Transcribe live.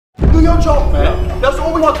Do your job, man. That's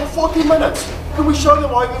all we want for 40 minutes. Can we show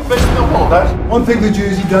them why we're the best in the world, eh? One thing the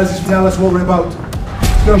jersey does is tell us what we're about.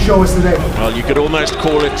 It's going to show us today. Well, you could almost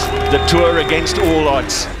call it the tour against all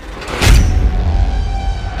odds.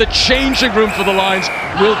 The changing room for the Lions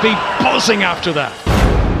will be buzzing after that.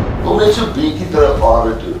 Kom net so bietjie terug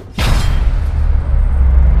aarde toe.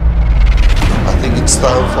 I think it's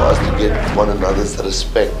time for us to get one another's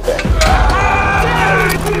respect back.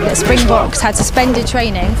 The Springboks had suspended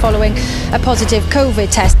training following a positive COVID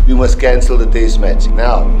test. We must cancel the test match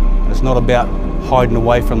now. It's not about hiding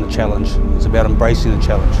away from the challenge, it's about embracing the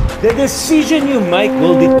challenge. The decision you make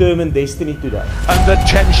will determine destiny today. And the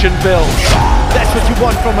tension builds. That's what you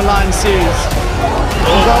want from a Lions series.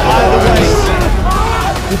 Go either way.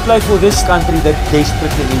 We play for this country that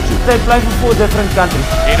desperately needs you. They play for 4 different countries.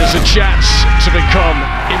 It is a chance to become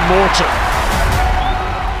immortal.